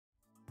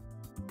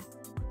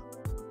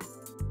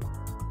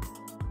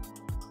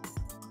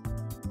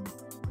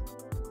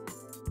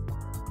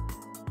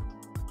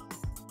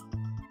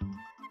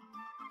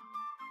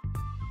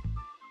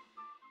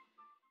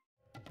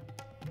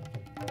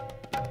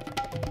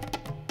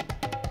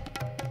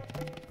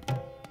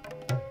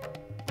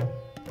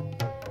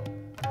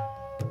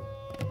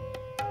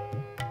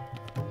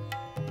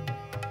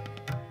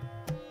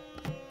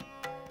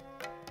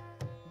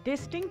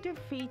Distinctive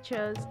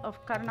features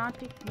of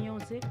Carnatic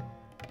music,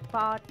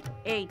 Part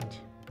 8.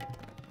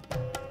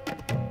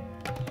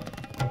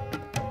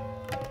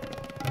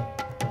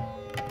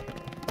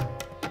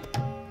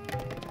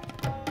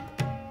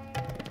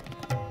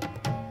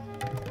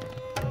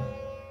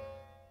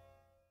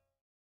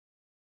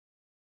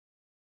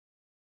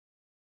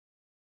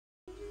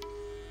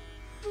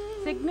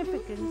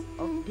 Significance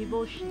of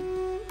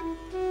devotion.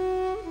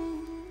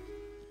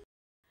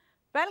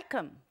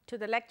 Welcome to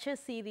the lecture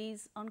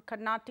series on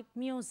Carnatic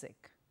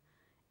music.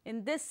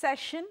 In this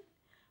session,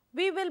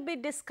 we will be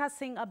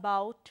discussing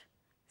about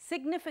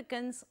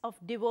significance of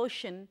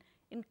devotion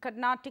in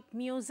Carnatic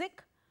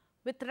music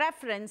with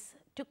reference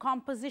to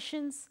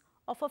compositions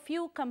of a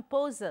few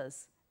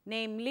composers,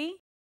 namely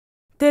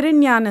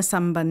Thiruñana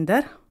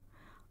Sambandar,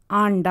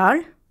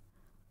 Andal,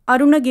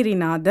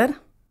 Arunagirinadar,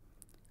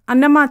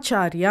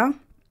 Annamacharya,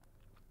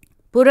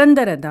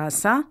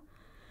 Purandaradasa,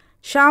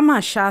 Shama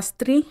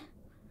Shastri,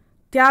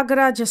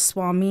 Tyagaraja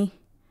Swami,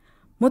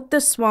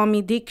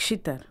 Muthuswami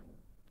Dikshitar.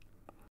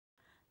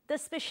 The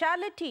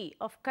speciality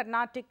of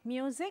Carnatic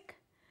music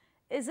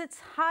is its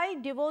high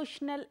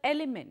devotional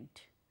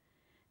element.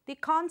 The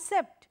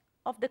concept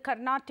of the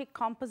Carnatic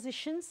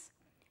compositions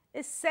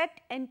is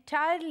set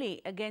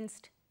entirely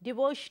against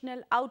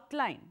devotional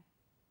outline.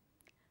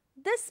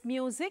 This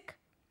music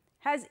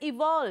has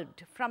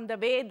evolved from the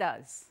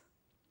Vedas.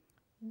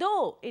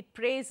 Though it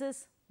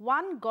praises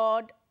one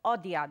god or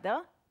the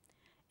other,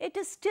 it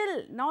is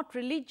still not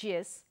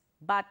religious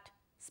but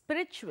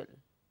spiritual.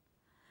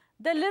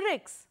 The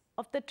lyrics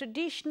of the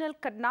traditional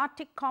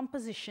Carnatic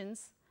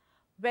compositions,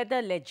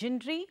 whether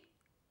legendary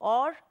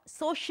or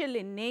social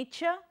in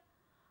nature,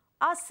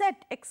 are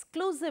set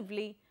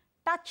exclusively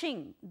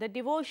touching the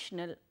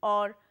devotional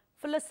or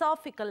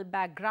philosophical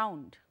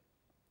background.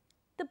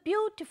 The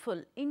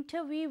beautiful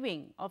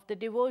interweaving of the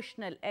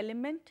devotional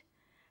element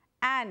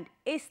and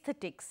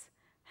aesthetics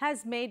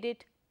has made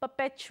it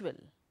perpetual.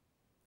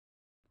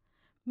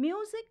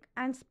 Music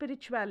and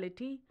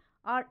spirituality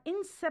are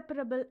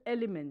inseparable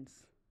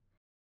elements.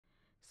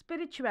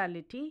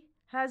 Spirituality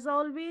has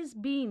always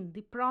been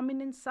the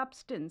prominent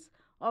substance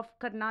of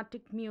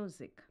Carnatic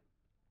music.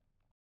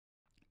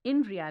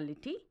 In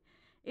reality,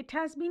 it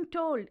has been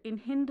told in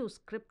Hindu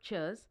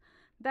scriptures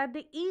that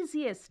the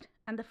easiest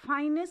and the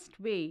finest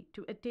way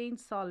to attain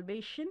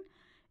salvation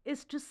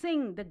is to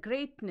sing the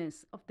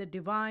greatness of the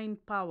divine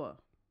power.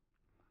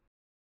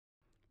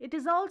 It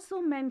is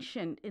also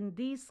mentioned in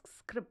these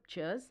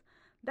scriptures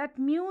that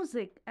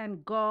music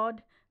and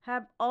God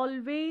have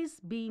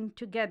always been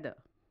together.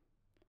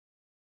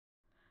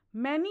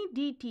 Many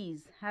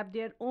deities have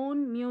their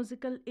own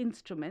musical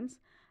instruments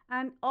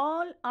and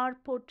all are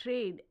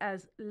portrayed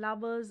as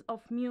lovers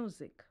of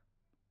music.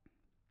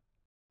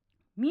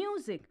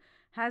 Music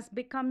has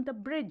become the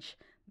bridge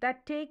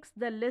that takes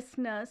the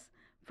listeners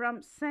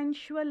from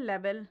sensual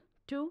level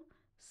to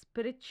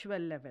spiritual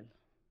level.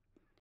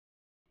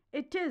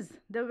 It is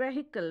the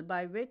vehicle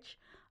by which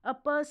a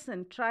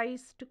person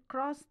tries to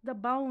cross the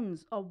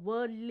bounds of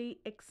worldly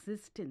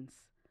existence.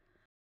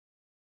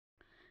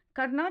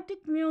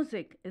 Carnatic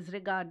music is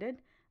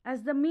regarded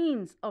as the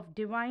means of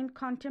divine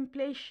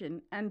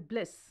contemplation and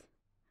bliss.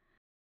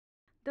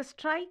 The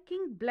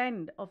striking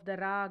blend of the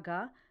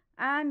raga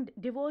and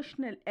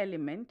devotional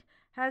element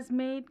has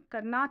made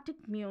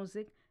Carnatic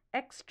music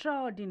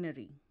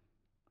extraordinary.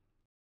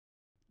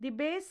 The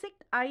basic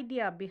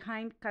idea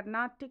behind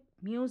Carnatic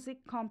music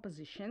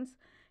compositions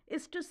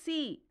is to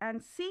see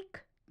and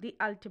seek the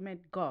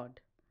ultimate God.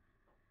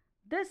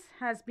 This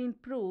has been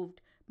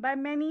proved by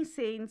many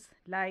saints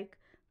like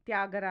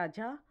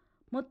Tyagaraja,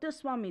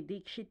 Muthuswami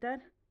Dikshitar,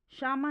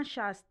 Shama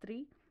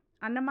Shastri,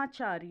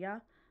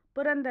 Annamacharya,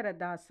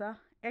 Purandaradasa,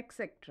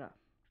 etc.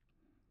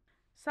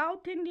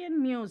 South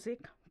Indian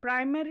music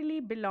primarily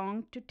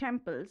belonged to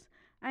temples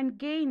and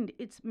gained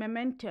its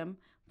momentum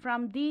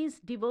from these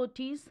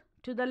devotees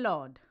to the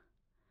Lord.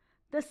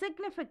 The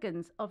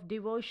significance of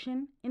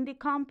devotion in the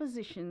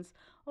compositions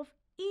of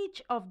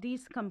each of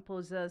these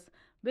composers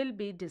will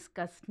be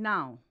discussed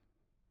now.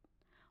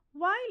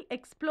 While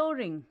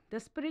exploring the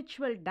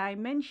spiritual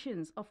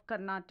dimensions of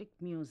Carnatic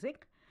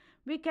music,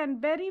 we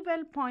can very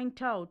well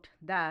point out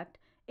that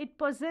it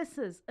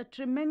possesses a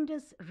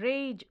tremendous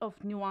range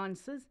of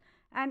nuances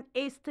and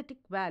aesthetic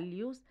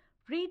values,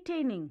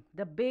 retaining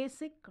the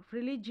basic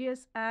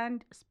religious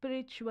and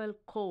spiritual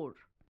core.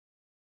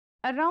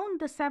 Around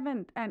the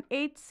 7th and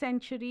 8th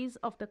centuries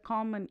of the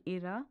Common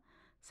Era,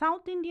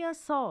 South India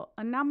saw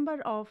a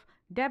number of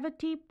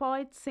devotee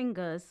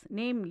poet-singers,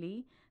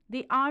 namely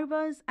the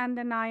Alvars and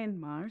the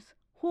Nayanmars,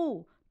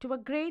 who, to a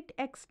great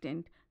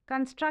extent,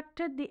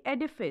 constructed the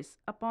edifice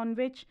upon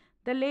which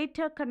the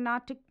later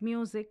Carnatic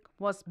music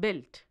was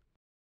built.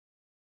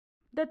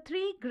 The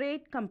three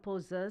great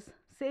composers,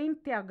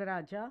 Saint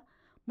Tyagaraja,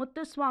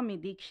 Muthuswami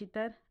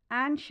Dikshitar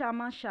and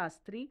Shama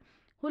Shastri,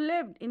 who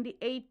lived in the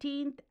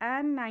 18th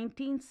and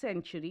 19th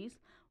centuries,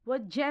 were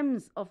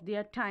gems of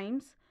their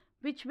times,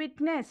 which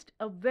witnessed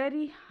a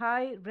very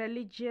high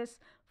religious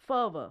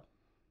fervor.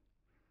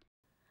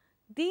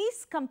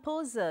 These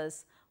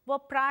composers were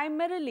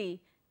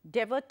primarily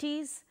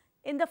devotees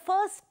in the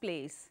first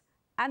place,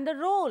 and the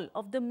role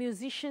of the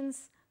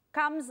musicians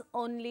comes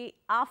only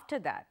after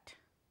that.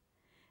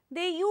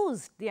 They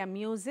used their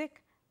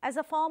music as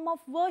a form of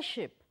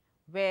worship,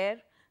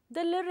 where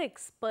the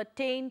lyrics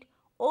pertained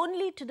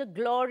only to the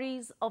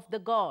glories of the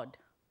god.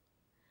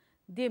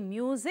 Their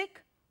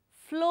music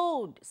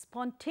flowed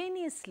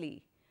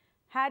spontaneously,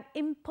 had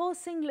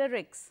imposing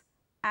lyrics,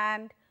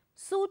 and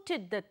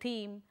suited the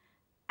theme,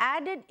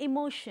 added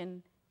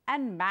emotion,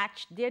 and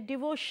matched their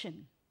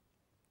devotion.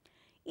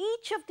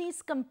 Each of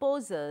these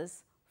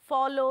composers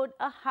followed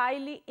a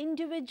highly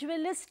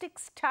individualistic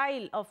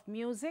style of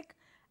music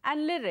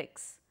and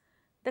lyrics,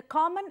 the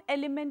common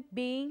element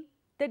being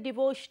the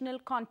devotional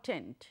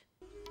content.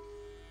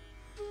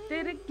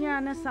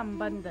 Tirujnana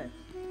Sambandar.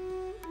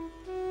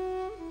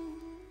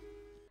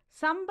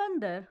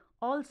 Sambandar,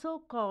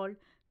 also called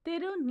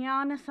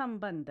Tirujnana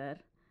Sambandar,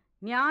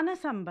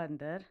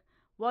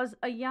 was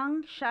a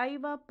young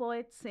Shaiva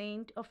poet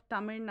saint of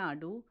Tamil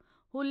Nadu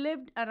who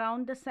lived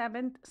around the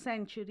 7th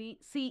century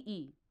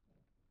CE.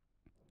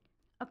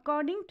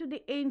 According to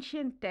the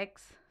ancient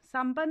texts,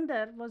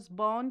 Sambandar was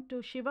born to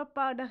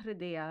Shivapada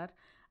Hridayar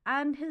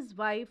and his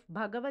wife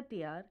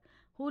Bhagavatiyar,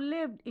 who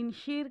lived in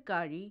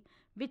Shirkari,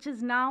 which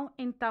is now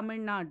in Tamil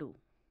Nadu.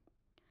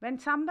 When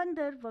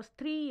Sambandar was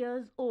 3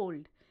 years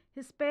old,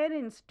 his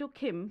parents took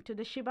him to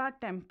the Shiva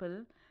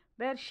temple,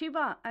 where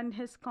Shiva and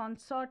his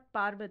consort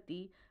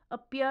Parvati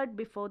appeared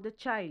before the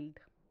child.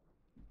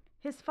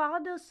 His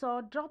father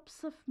saw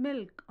drops of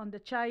milk on the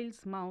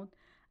child's mouth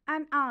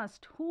and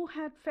asked who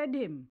had fed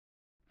him,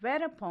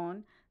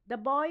 whereupon the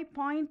boy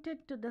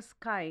pointed to the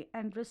sky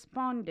and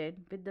responded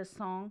with the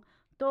song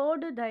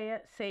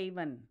Todudaya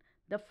Seivan,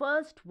 the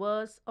first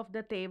verse of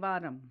the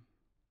Tevaram.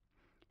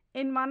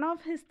 In one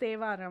of his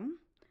Tevaram,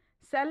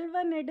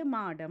 Selva Nedu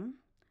Madam,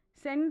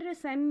 Sendru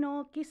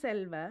Sennoki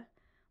Selva,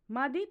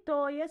 Madi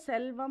Toya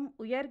Selvam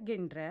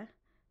Uyargindra,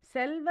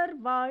 Selvar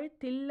Vaal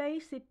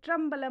Tillai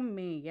Sitrambalam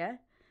Meya,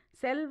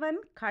 Selvan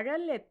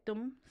Kadal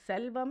Ettum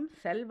Selvam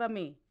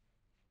Selvame.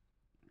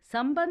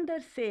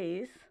 Sambandar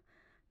says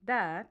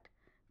that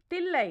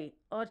Tillai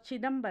or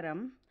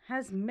Chidambaram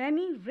has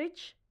many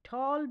rich,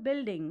 tall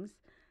buildings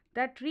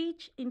that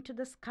reach into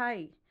the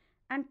sky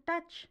and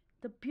touch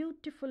the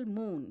beautiful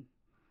moon.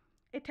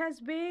 It has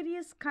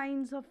various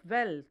kinds of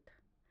wealth.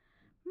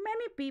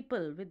 Many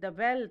people with the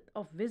wealth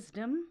of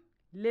wisdom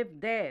live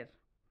there.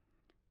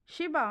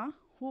 Shiva,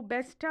 who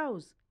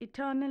bestows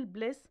eternal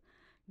bliss,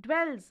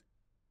 dwells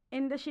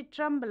in the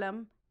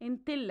Chitrambalam in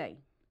Tillai.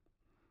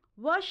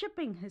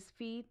 Worshipping his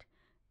feet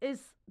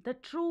is the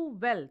true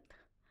wealth.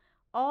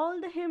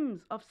 All the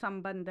hymns of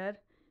Sambandar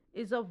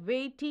is of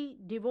weighty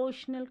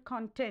devotional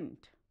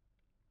content.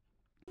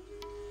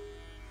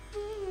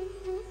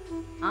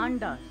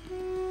 Andal.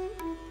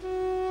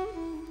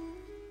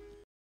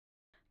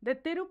 The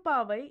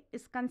Tirupavai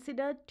is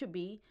considered to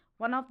be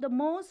one of the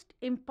most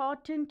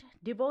important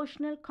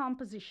devotional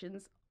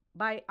compositions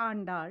by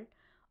Andal,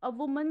 a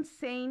woman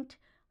saint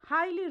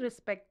highly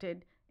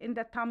respected in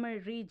the Tamil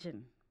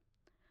region.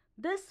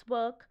 This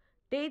work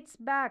dates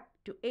back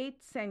to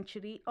 8th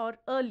century or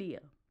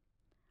earlier.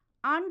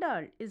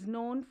 Andal is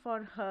known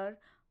for her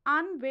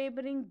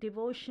unwavering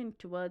devotion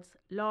towards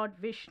Lord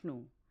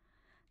Vishnu.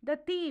 The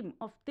theme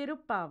of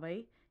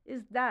Tirupavai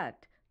is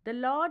that the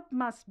Lord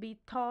must be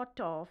thought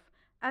of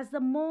as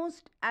the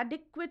most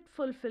adequate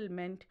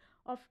fulfillment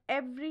of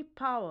every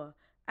power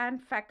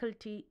and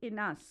faculty in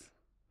us.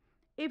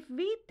 If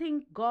we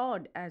think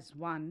God as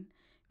one,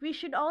 we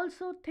should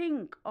also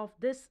think of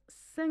this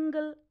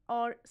single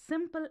or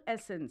simple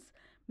essence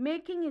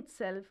making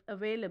itself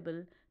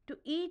available to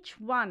each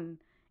one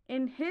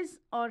in his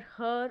or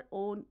her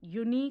own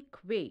unique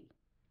way.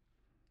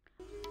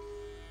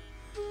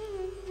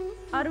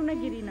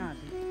 Arunagirinathar.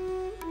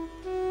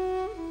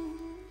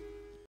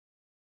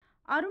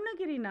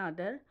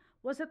 Arunagirinathar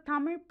was a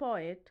Tamil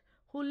poet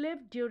who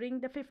lived during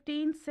the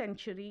 15th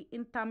century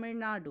in Tamil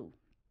Nadu.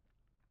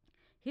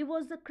 He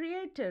was the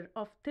creator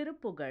of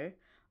Tirupugal,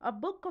 a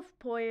book of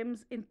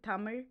poems in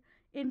Tamil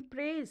in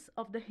praise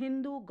of the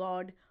Hindu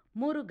god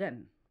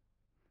Murugan.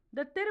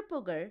 The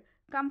Tirupugal,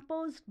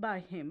 composed by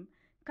him,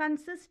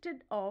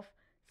 consisted of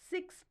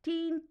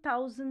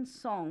 16,000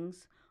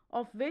 songs,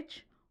 of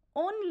which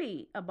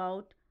only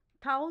about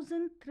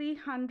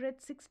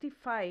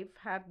 1,365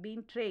 have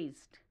been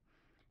traced.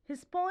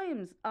 His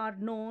poems are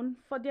known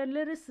for their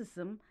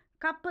lyricism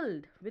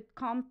coupled with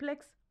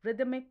complex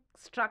rhythmic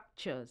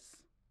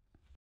structures.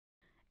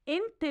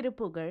 In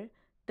Tirupugal,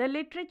 the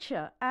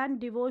literature and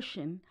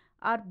devotion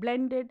are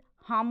blended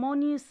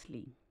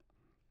harmoniously.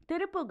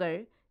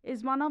 Tirupugal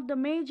is one of the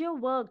major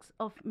works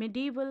of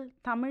medieval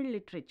Tamil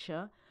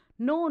literature,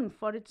 known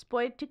for its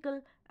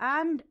poetical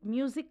and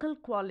musical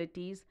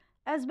qualities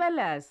as well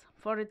as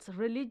for its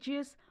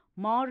religious,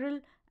 moral,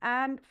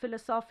 and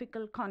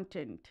philosophical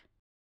content.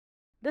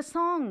 The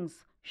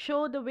songs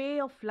show the way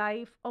of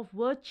life of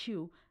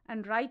virtue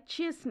and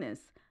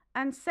righteousness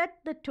and set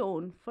the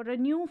tone for a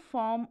new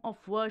form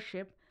of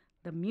worship,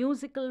 the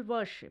musical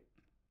worship.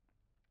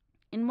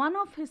 In one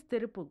of his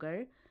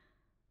Tirupugal,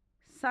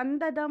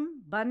 Sandadam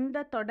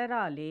Banda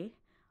Todarale,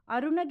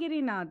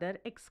 Arunagirinathar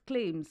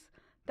exclaims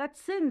that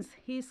since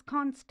he is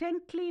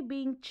constantly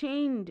being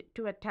chained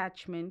to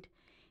attachment,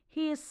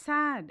 he is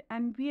sad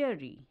and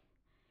weary.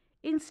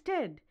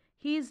 Instead,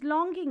 he is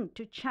longing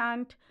to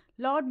chant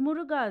Lord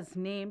Muruga's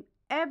name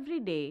every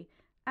day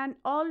and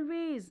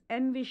always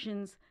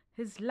envisions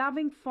his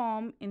loving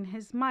form in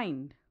his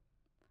mind.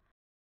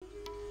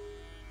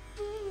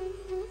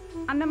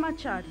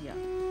 Annamacharya.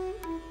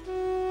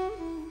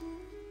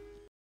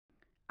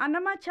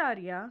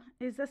 Annamacharya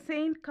is a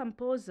saint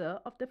composer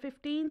of the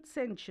 15th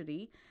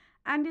century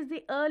and is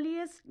the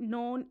earliest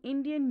known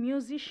Indian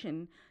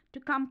musician to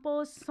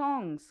compose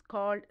songs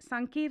called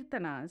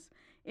Sankirtanas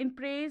in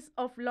praise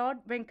of Lord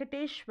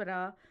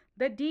Venkateshwara,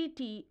 the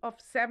deity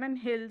of seven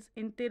hills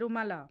in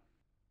Tirumala.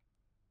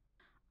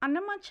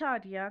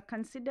 Annamacharya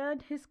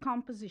considered his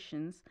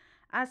compositions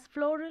as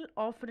floral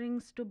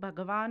offerings to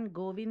Bhagavan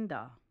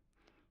Govinda.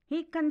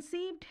 He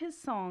conceived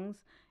his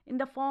songs in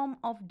the form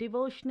of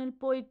devotional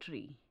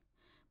poetry.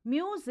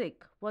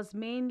 Music was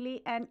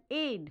mainly an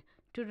aid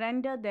to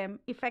render them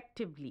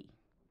effectively.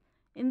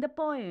 In the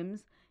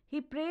poems,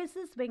 he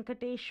praises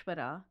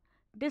Venkateshwara,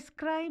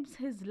 describes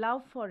his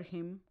love for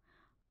him,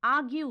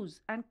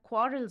 argues and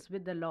quarrels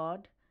with the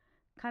Lord,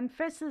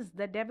 confesses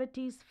the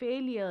devotee's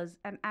failures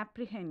and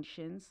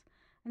apprehensions,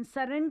 and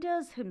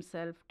surrenders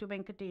himself to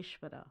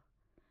Venkateshwara.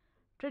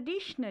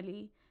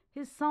 Traditionally,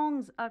 his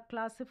songs are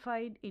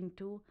classified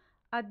into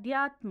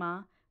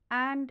Adhyatma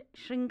and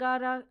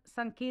Shringara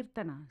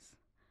Sankirtanas.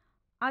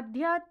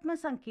 Adhyatma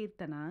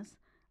Sankirtanas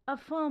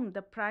affirm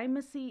the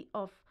primacy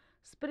of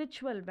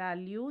spiritual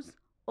values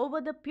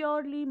over the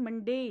purely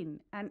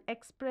mundane and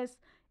express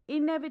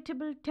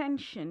inevitable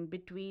tension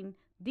between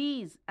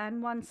these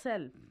and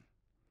oneself.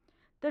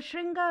 The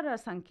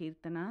Shringara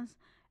Sankirtanas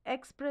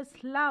express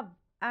love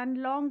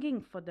and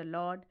longing for the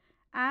Lord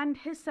and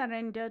his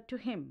surrender to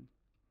him.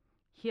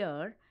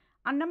 Here,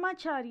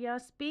 Annamacharya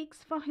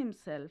speaks for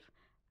himself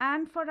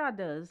and for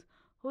others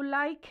who,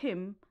 like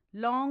him,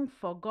 long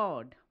for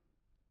God.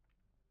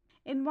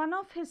 In one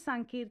of his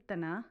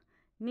Sankirtana,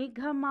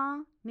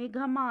 Nigama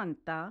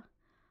Nigamanta,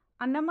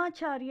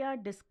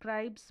 Annamacharya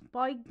describes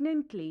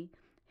poignantly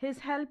his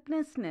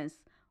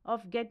helplessness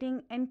of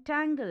getting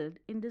entangled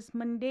in this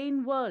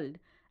mundane world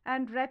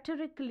and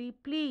rhetorically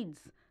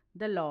pleads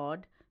the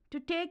Lord to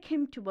take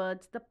him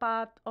towards the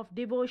path of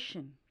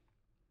devotion.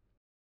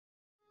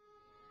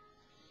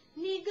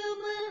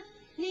 Nigama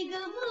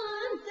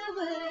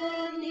Nigamantava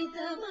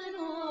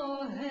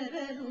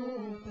Nidamanohara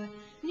Rupa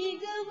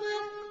Nigama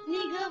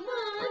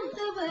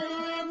Nigamantava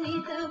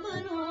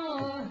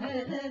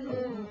Nidamanohara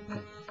Rupa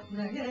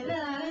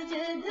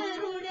Nagaraja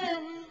Daruda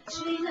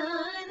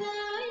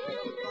Srinarayana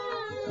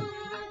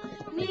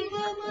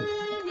Nigama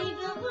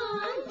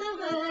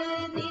Nigamantava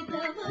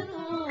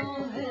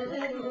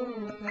Nidamanohara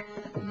Rupa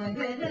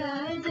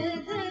Nagaraja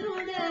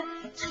Daruda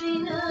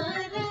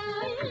Srinarayana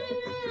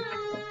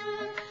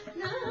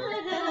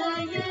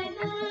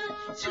Narayana,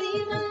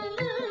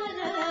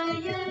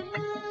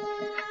 Srimanarayana,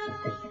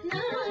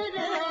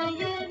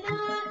 Narayana,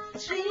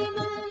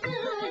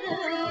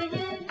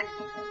 Srimanarayana.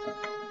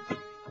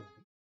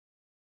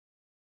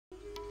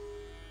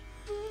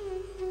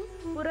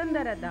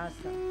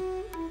 Purandaradasa.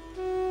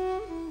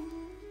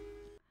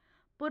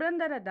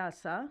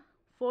 Purandaradasa,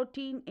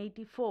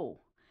 1484,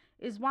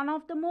 is one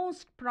of the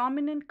most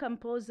prominent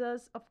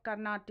composers of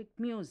Carnatic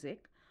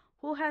music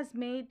who has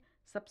made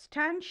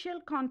substantial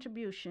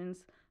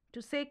contributions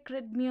to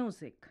sacred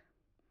music.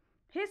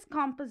 His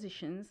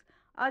compositions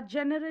are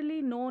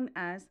generally known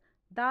as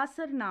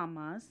Dasar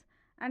Namas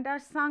and are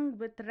sung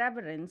with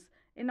reverence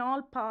in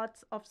all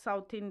parts of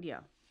South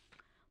India.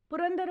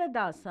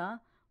 Purandaradasa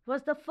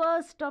was the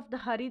first of the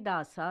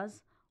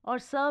Haridasas or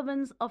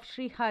servants of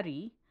Sri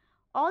Hari,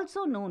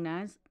 also known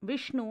as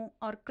Vishnu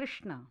or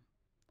Krishna.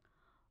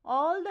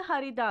 All the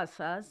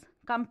Haridasas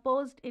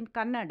composed in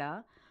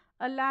Kannada,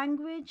 a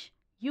language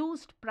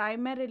used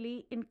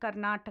primarily in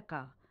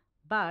Karnataka,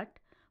 but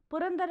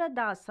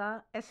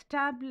Purandaradasa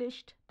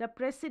established the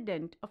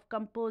precedent of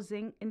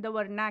composing in the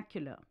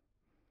vernacular.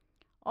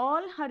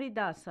 All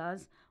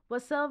Haridasas were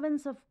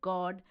servants of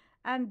God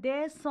and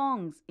their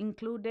songs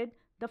included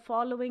the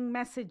following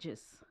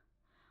messages.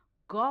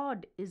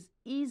 God is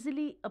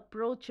easily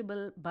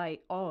approachable by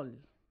all.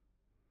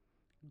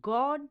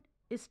 God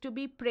is to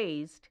be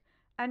praised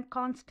and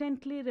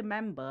constantly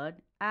remembered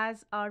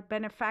as our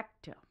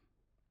benefactor.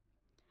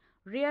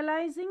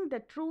 Realizing the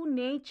true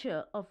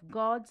nature of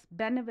God's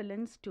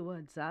benevolence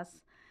towards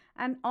us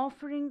and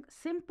offering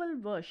simple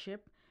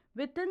worship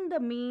within the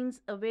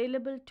means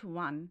available to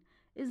one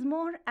is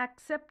more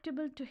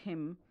acceptable to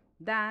him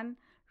than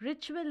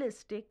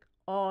ritualistic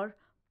or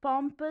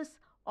pompous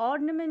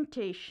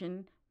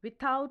ornamentation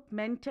without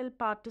mental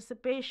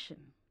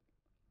participation.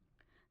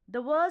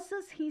 The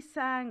verses he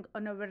sang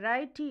on a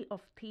variety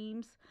of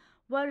themes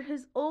were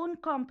his own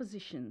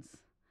compositions.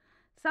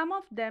 Some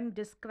of them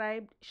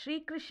described Sri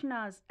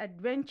Krishna's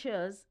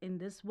adventures in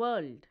this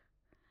world.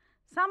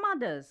 Some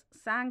others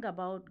sang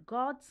about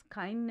God's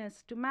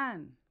kindness to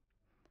man.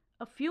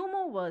 A few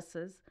more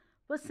verses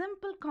were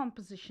simple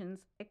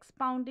compositions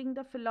expounding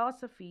the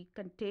philosophy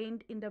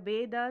contained in the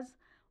Vedas,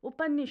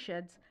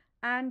 Upanishads,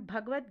 and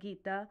Bhagavad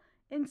Gita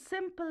in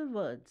simple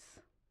words.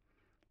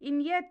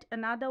 In yet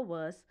another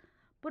verse,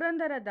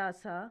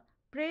 Purandaradasa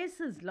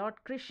praises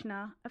Lord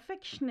Krishna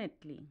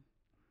affectionately.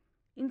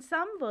 In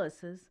some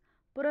verses,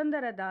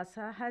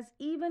 Purandaradasa has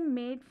even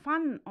made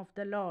fun of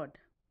the Lord.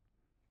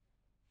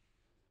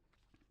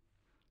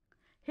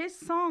 His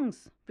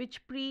songs,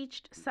 which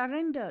preached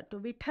surrender to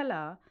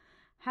Vithala,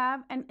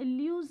 have an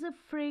elusive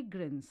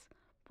fragrance,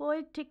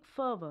 poetic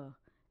fervor,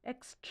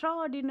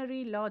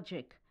 extraordinary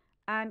logic,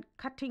 and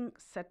cutting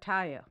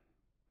satire.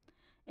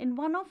 In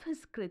one of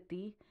his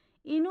kriti,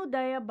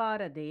 Inudaya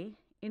Bharade,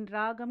 in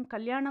Ragam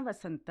Kalyana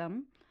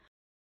Vasantam,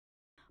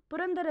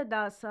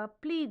 Purandaradasa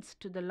pleads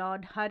to the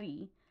Lord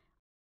Hari,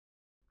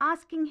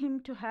 asking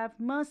him to have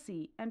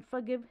mercy and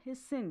forgive his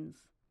sins.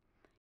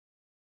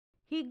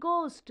 He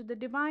goes to the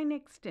divine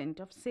extent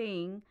of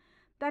saying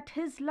that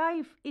his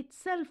life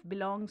itself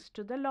belongs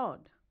to the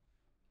Lord.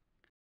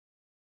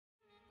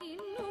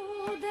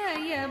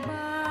 Inudaya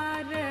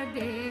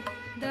Bharade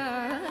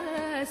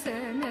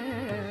Dasana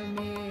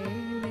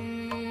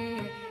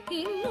Mele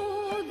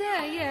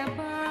Inudaya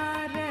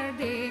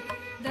Bharade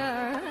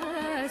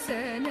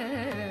Dasana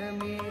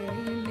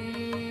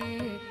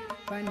Mele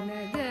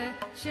Panaga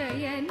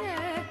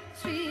Shayana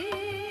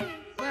Sri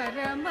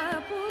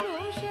Parama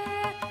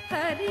Purusha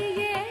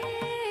Hariye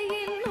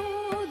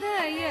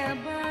Inudaya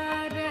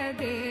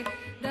Bharade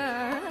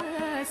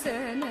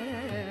Dasana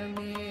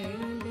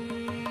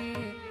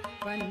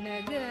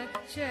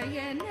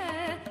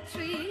Shayana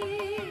Sri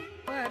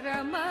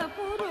Parama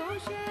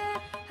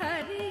Purusha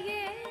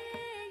Hariye.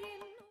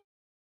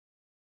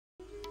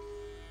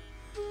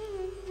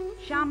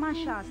 Shama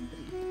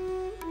Shastri.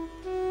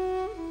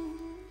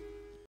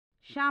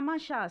 Shama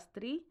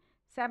Shastri,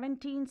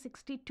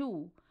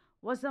 1762,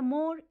 was a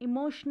more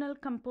emotional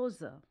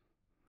composer.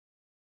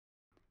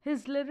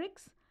 His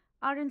lyrics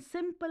are in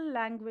simple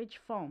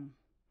language form.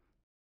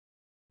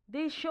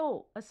 They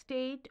show a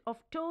state of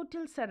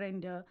total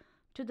surrender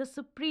to the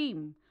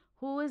Supreme,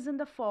 who is in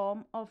the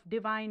form of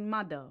Divine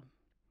Mother.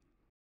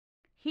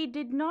 He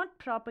did not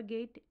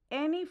propagate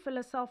any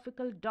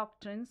philosophical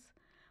doctrines,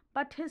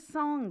 but his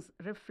songs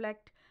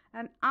reflect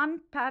an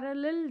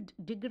unparalleled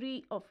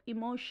degree of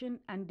emotion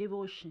and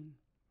devotion.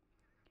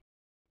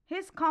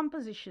 His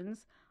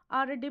compositions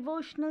are a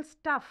devotional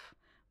stuff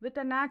with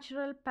a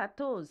natural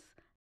pathos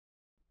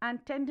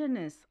and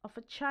tenderness of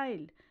a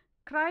child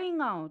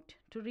crying out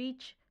to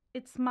reach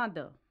its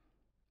mother.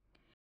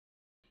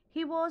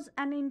 He was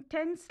an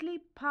intensely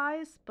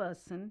pious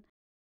person,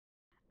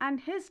 and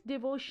his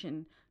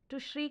devotion to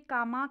Sri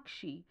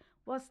Kamakshi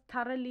was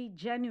thoroughly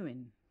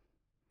genuine.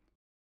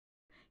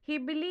 He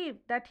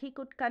believed that he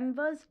could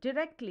converse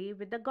directly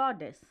with the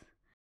goddess.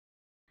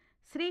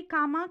 Sri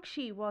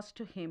Kamakshi was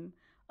to him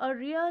a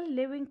real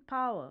living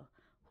power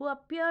who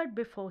appeared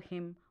before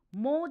him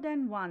more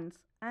than once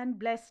and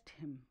blessed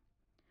him.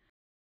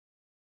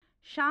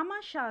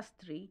 Shama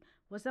Shastri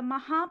was a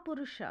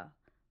Mahapurusha,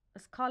 a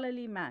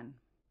scholarly man.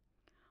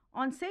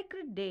 On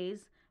sacred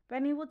days,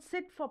 when he would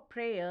sit for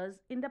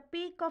prayers in the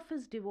peak of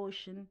his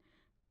devotion,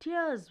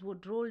 tears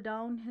would roll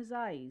down his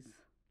eyes.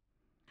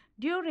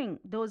 During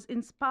those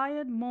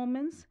inspired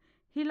moments,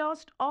 he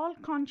lost all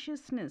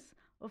consciousness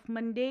of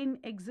mundane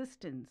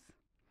existence.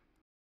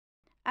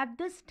 At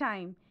this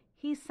time,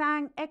 he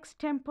sang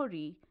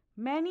extempore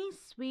many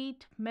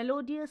sweet,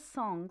 melodious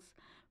songs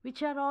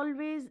which are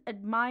always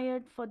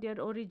admired for their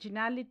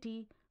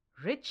originality,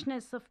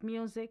 richness of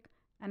music,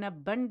 and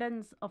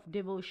abundance of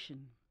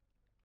devotion.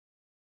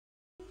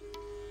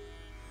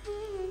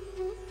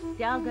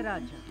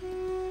 Tyagaraja.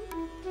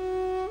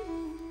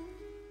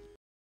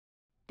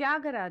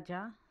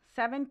 Tyagaraja,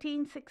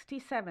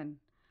 1767,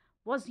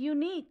 was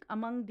unique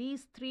among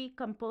these three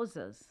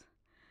composers.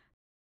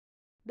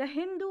 The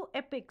Hindu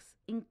epics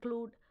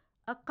include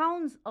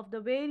accounts of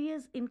the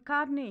various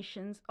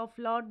incarnations of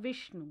Lord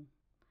Vishnu.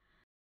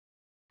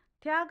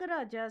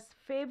 Tyagaraja's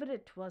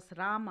favorite was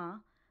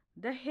Rama,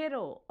 the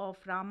hero of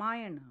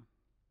Ramayana.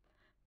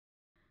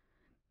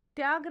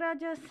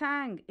 Tyagaraja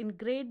sang in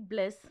great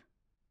bliss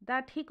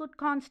that he could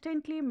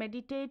constantly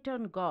meditate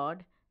on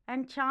God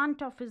and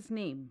chant of his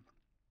name.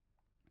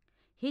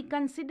 He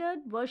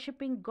considered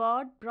worshipping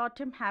God brought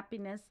him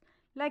happiness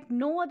like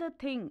no other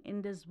thing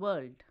in this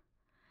world.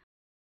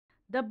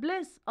 The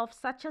bliss of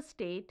such a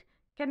state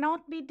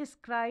cannot be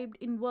described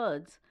in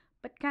words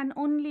but can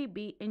only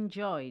be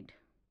enjoyed.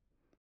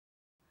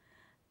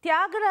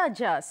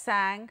 Tyagaraja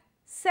sang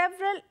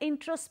several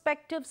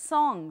introspective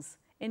songs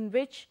in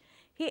which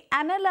he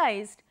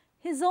analyzed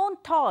his own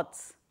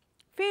thoughts,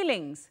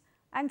 feelings,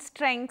 and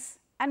strengths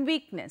and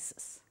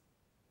weaknesses.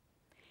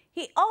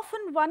 He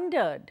often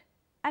wondered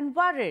and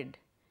worried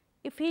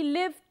if he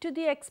lived to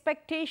the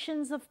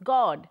expectations of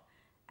God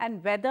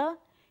and whether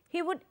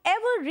he would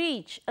ever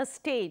reach a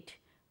state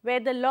where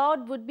the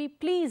Lord would be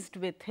pleased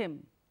with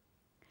him.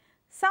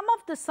 Some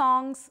of the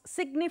songs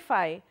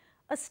signify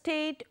a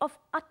state of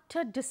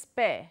utter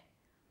despair,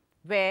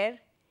 where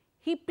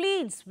he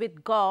pleads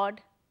with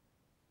God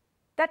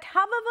that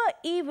however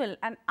evil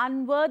and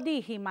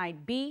unworthy he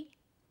might be,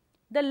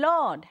 the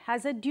Lord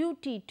has a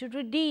duty to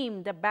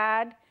redeem the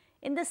bad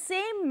in the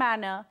same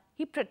manner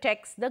he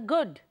protects the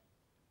good.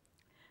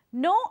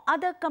 No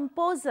other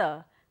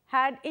composer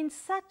had in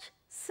such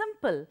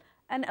simple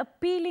and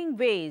appealing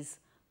ways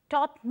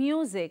taught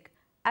music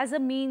as a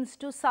means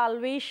to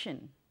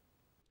salvation.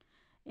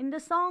 In the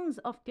songs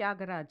of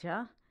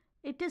Tyagaraja,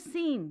 it is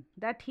seen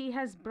that he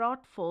has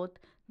brought forth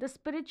the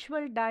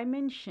spiritual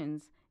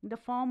dimensions in the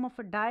form of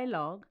a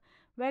dialogue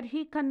where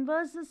he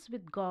converses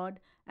with God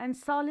and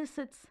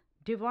solicits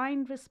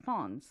divine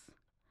response.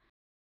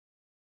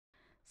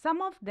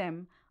 Some of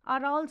them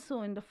are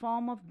also in the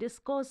form of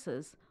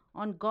discourses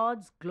on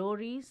God's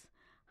glories,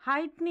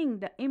 heightening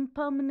the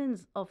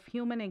impermanence of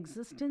human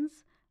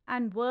existence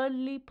and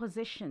worldly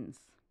possessions.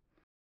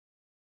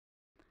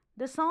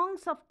 The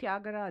songs of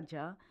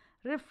Tyagaraja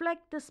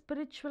reflect the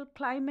spiritual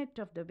climate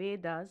of the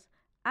Vedas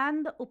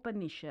and the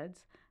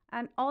Upanishads,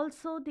 and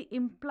also the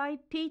implied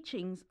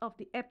teachings of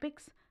the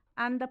epics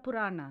and the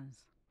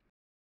Puranas.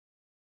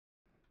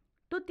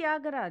 To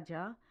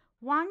Tyagaraja,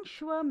 one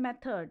sure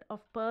method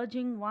of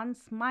purging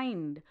one's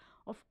mind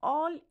of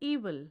all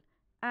evil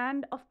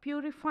and of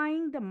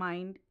purifying the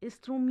mind is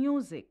through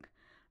music,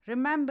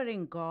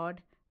 remembering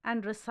God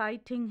and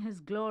reciting his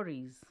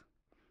glories.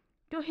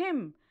 To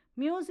him,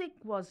 music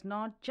was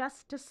not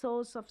just a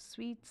source of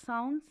sweet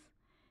sounds,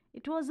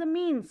 it was a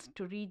means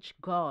to reach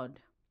God.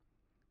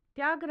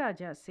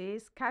 Tyagaraja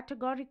says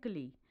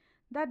categorically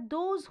that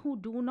those who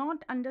do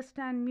not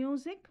understand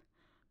music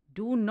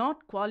do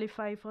not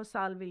qualify for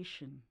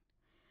salvation.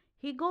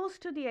 He goes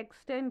to the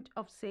extent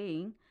of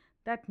saying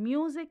that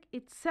music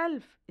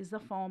itself is a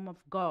form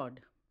of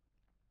God.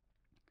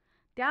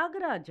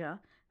 Tyagaraja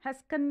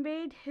has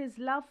conveyed his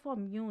love for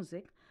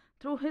music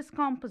through his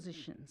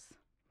compositions.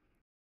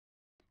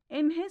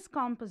 In his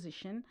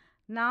composition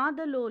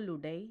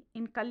Nadaloludai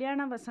in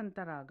Kalyana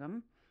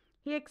Vasantaragam,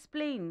 he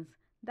explains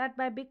that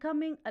by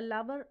becoming a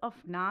lover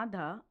of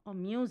nada or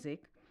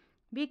music,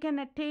 we can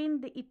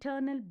attain the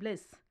eternal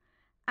bliss,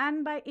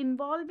 and by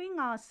involving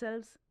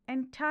ourselves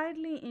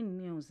entirely in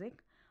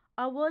music,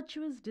 our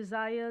virtuous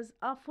desires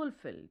are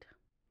fulfilled.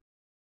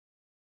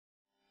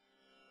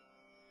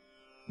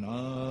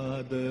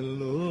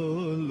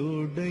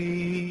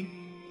 Nadaloludai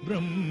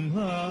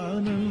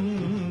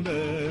Brahmananda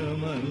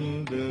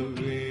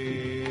Mandave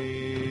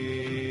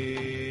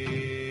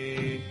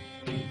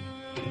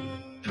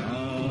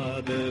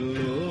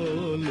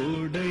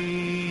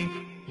Nadaloludai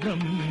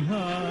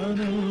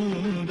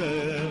Brahmananda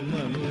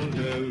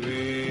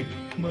Mandave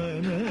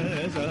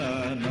Manasa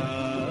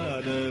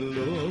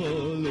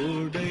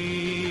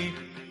Nadaloludai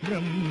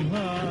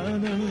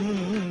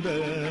Brahmananda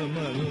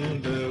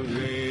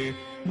Mandave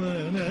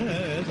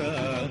Manasa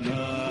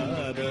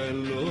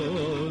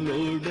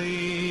Nadaloludai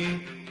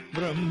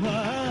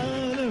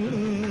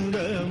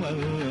Brahmananda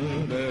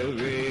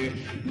Mandave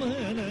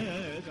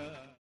Manasa.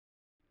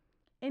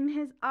 In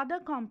his other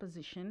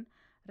composition,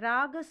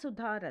 Raga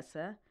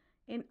Sudharasa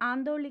in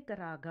Andolika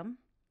Ragam,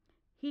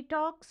 he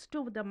talks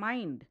to the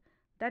mind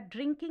that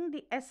drinking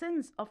the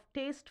essence of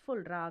tasteful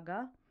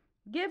raga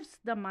gives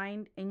the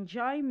mind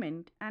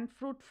enjoyment and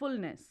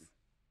fruitfulness.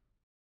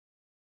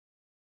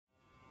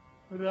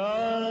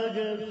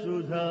 Raga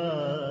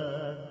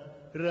Sudha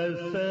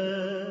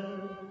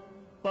Rasa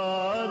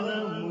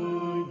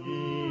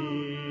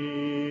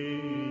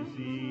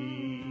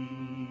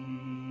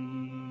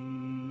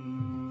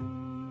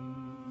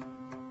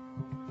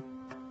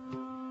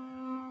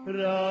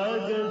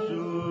Raga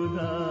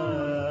Sudha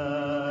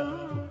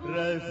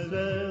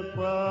Rasa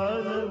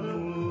Palamujesi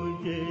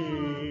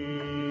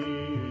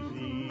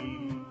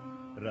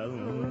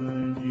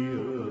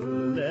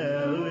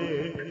Ramanjiyolale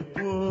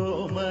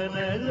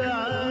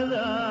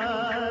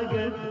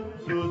Omanalaga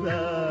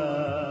Sudha.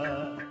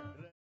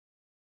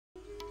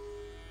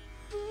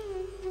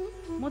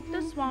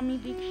 Muthuswami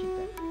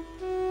Dikshitar.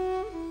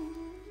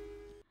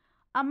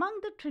 Among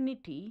the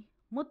Trinity,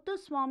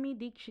 Muthuswami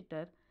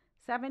Dikshitar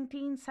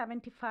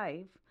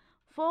 1775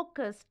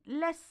 focused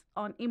less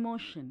on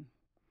emotion.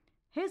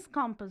 His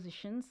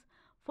compositions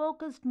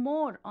focused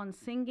more on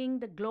singing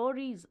the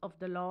glories of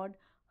the Lord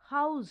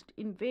housed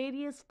in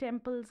various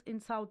temples in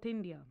South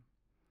India.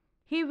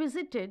 He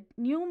visited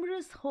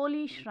numerous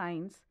holy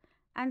shrines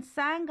and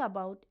sang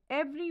about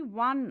every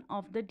one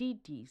of the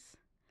deities.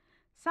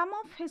 Some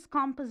of his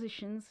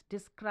compositions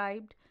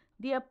described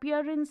the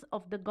appearance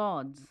of the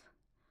gods.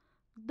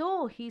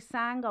 Though he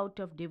sang out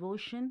of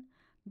devotion,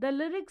 the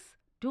lyrics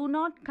do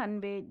not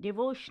convey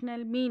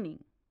devotional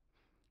meaning.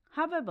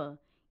 However,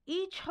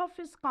 each of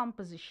his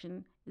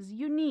composition is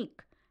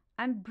unique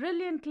and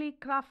brilliantly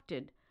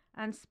crafted,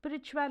 and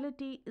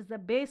spirituality is the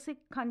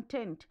basic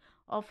content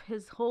of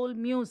his whole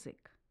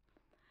music.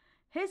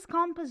 His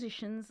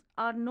compositions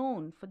are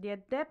known for their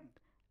depth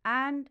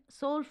and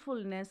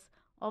soulfulness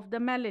of the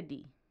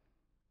melody.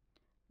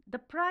 The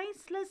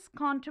priceless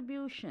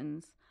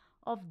contributions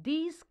of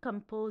these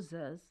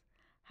composers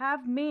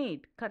have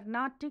made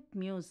Carnatic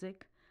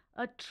music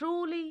a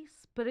truly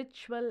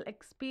spiritual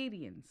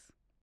experience.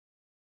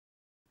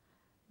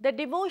 The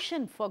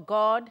devotion for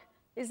God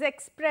is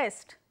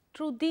expressed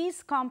through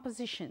these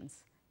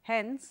compositions.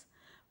 Hence,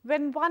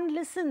 when one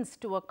listens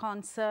to a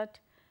concert,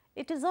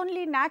 it is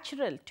only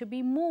natural to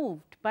be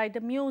moved by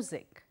the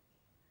music.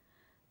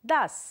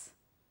 Thus,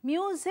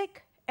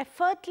 music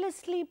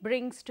effortlessly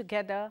brings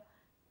together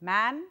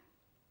man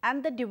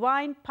and the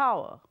divine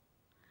power.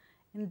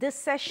 In this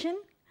session,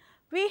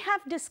 we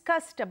have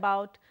discussed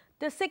about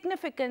the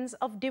significance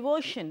of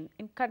devotion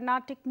in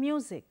Carnatic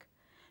music,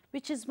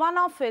 which is one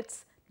of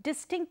its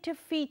distinctive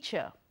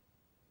feature.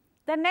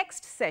 The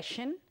next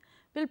session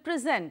will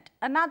present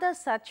another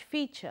such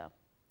feature.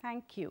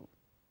 Thank you.